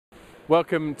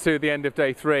Welcome to the end of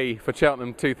day 3 for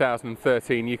Cheltenham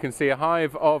 2013. You can see a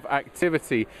hive of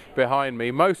activity behind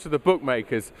me. Most of the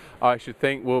bookmakers, I should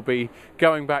think, will be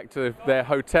going back to their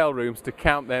hotel rooms to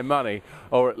count their money,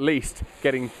 or at least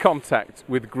getting contact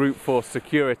with Group 4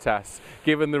 Securitas,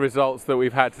 given the results that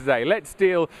we've had today. Let's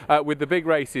deal with the big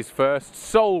races first.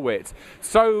 Solwit,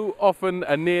 so often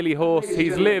a nearly horse.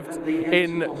 He's lived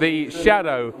in the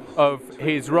shadow of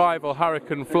his rival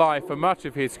Hurricane Fly for much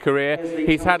of his career.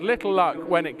 He's had little luck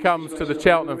when it comes to the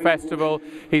Cheltenham Festival.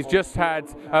 He's just had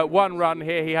one run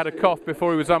here. He had a cough before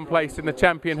he was unplaced in the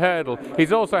Champion Hurdle.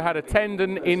 He's also had a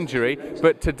tendon injury,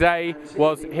 but today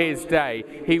was his day.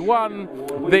 He won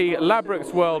the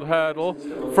Ladbrokes World Hurdle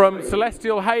from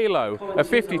Celestial Halo, a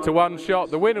 50-to-1 shot.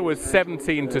 The winner was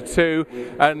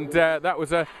 17-2, and that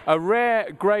was a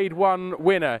rare Grade 1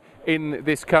 winner in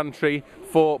this country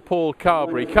for Paul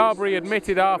Carberry. Carberry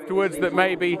admitted afterwards that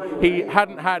maybe he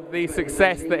hadn't had the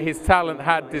success that his talent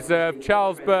had deserved.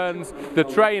 Charles Byrne, the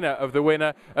trainer of the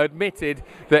winner, admitted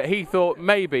that he thought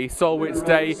maybe Solwit's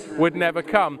day would never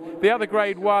come. The other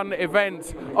Grade 1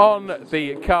 event on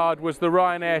the card was the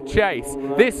Ryanair Chase.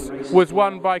 This was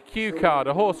won by Q-Card,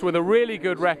 a horse with a really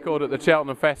good record at the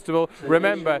Cheltenham Festival.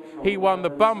 Remember, he won the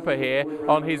bumper here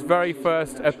on his very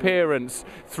first appearance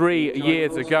 3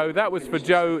 years ago. That was for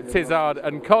Joe Tizard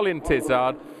and Colin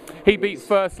Tizard. He beat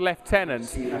First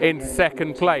Lieutenant in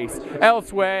second place.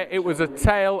 Elsewhere, it was a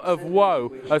tale of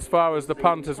woe as far as the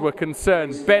punters were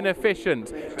concerned.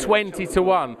 Beneficent,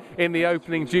 20-1 in the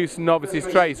opening Jewson Novices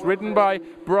Chase, ridden by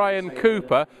Brian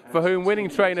Cooper, for whom winning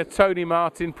trainer Tony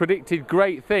Martin predicted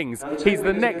great things. He's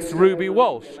the next Ruby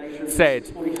Walsh,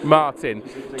 said Martin.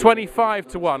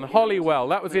 25-1, Hollywell,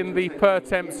 that was in the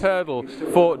Pertemps Hurdle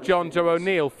for John Joe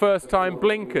O'Neill. First time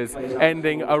blinkers,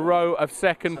 ending a row of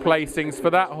second placings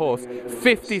for that horse.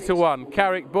 50-1,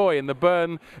 Carrick Boy in the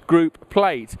Byrne Group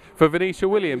Plate for Venetia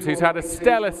Williams, who's had a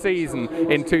stellar season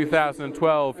in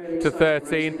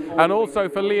 2012-13, and also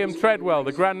for Liam Treadwell,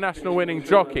 the Grand National winning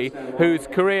jockey, whose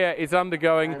career is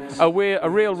undergoing a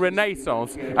real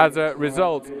renaissance as a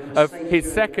result of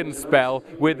his second spell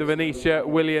with the Venetia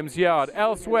Williams yard.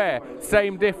 Elsewhere,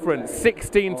 same difference,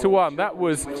 16-1. That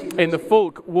was in the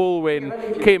Fulke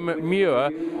Walwyn Kim Muir.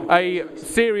 A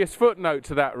serious footnote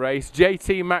to that race,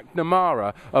 JT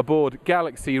McNamara aboard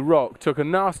Galaxy Rock took a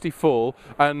nasty fall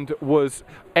and was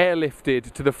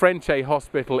airlifted to the Frenchay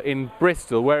Hospital in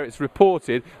Bristol, where it's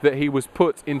reported that he was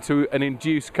put into an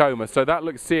induced coma. So that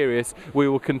looks serious. We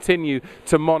will continue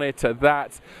to monitor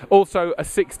that. Also a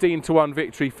 16-1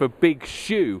 victory for Big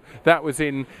Shoe. That was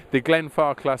in the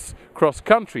Glenfarclas Cross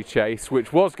Country Chase,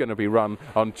 which was going to be run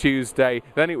on Tuesday.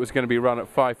 Then it was going to be run at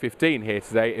 5:15 here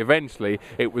today. Eventually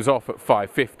it was off at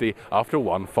 5:50 after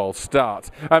one false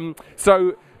start.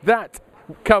 So that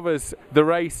covers the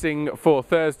racing for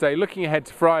Thursday. Looking ahead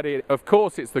to Friday, of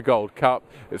course, it's the Gold Cup.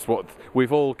 It's what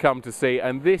we've all come to see,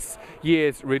 and this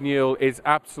year's renewal is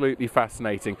absolutely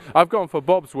fascinating. I've gone for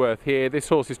Bobsworth here. This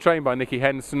horse is trained by Nicky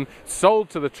Henderson, sold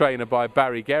to the trainer by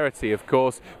Barry Geraghty, of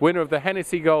course, winner of the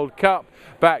Hennessy Gold Cup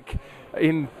back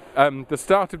in the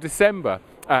start of December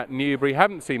at Newbury.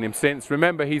 Haven't seen him since.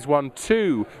 Remember, he's won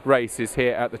 2 races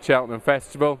here at the Cheltenham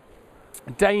Festival.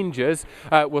 Dangers,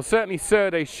 well, certainly Sir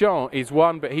Deschamps is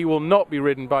one, but he will not be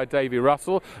ridden by Davy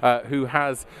Russell, who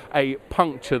has a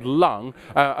punctured lung.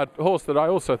 A horse that I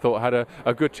also thought had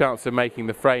a good chance of making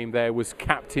the frame there was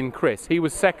Captain Chris. He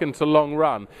was second to long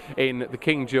run in the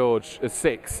King George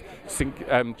VI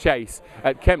chase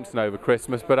at Kempton over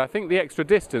Christmas, but I think the extra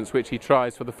distance which he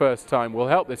tries for the first time will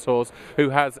help this horse, who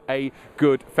has a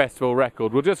good festival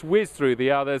record. We'll just whiz through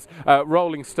the others.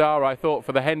 Rolling Star, I thought,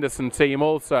 for the Henderson team,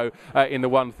 also in the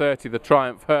 130, the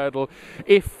Triumph Hurdle.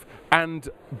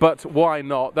 But why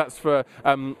not? That's for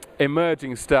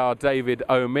emerging star David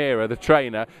O'Meara, the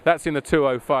trainer. That's in the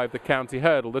 205, the County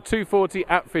Hurdle. The 240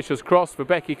 at Fisher's Cross for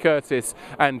Becky Curtis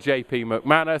and JP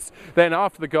McManus. Then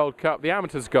after the Gold Cup, the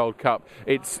Amateurs Gold Cup,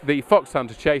 it's the Fox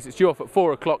Hunter Chase. It's due off at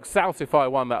 4 o'clock.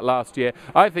 Salsify won that last year.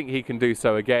 I think he can do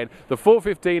so again. The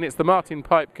 415, it's the Martin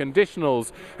Pipe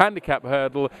Conditionals Handicap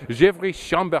Hurdle. Givry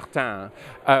Chambertin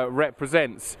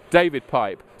represents David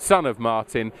Pipe, son of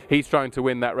Martin. He's trying to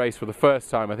win that race for the first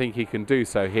time. I think he can do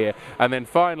so here. And then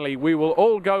finally, we will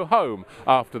all go home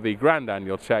after the Grand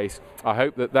Annual Chase. I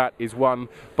hope that that is won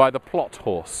by the plot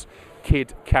horse,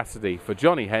 Kid Cassidy, for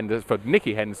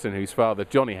Nicky Henderson, whose father,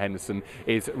 Johnny Henderson,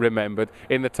 is remembered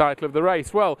in the title of the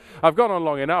race. Well, I've gone on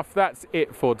long enough. That's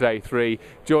it for day 3.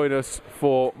 Join us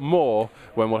for more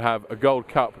when we'll have a Gold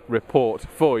Cup report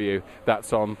for you.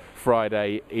 That's on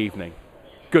Friday evening.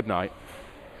 Good night.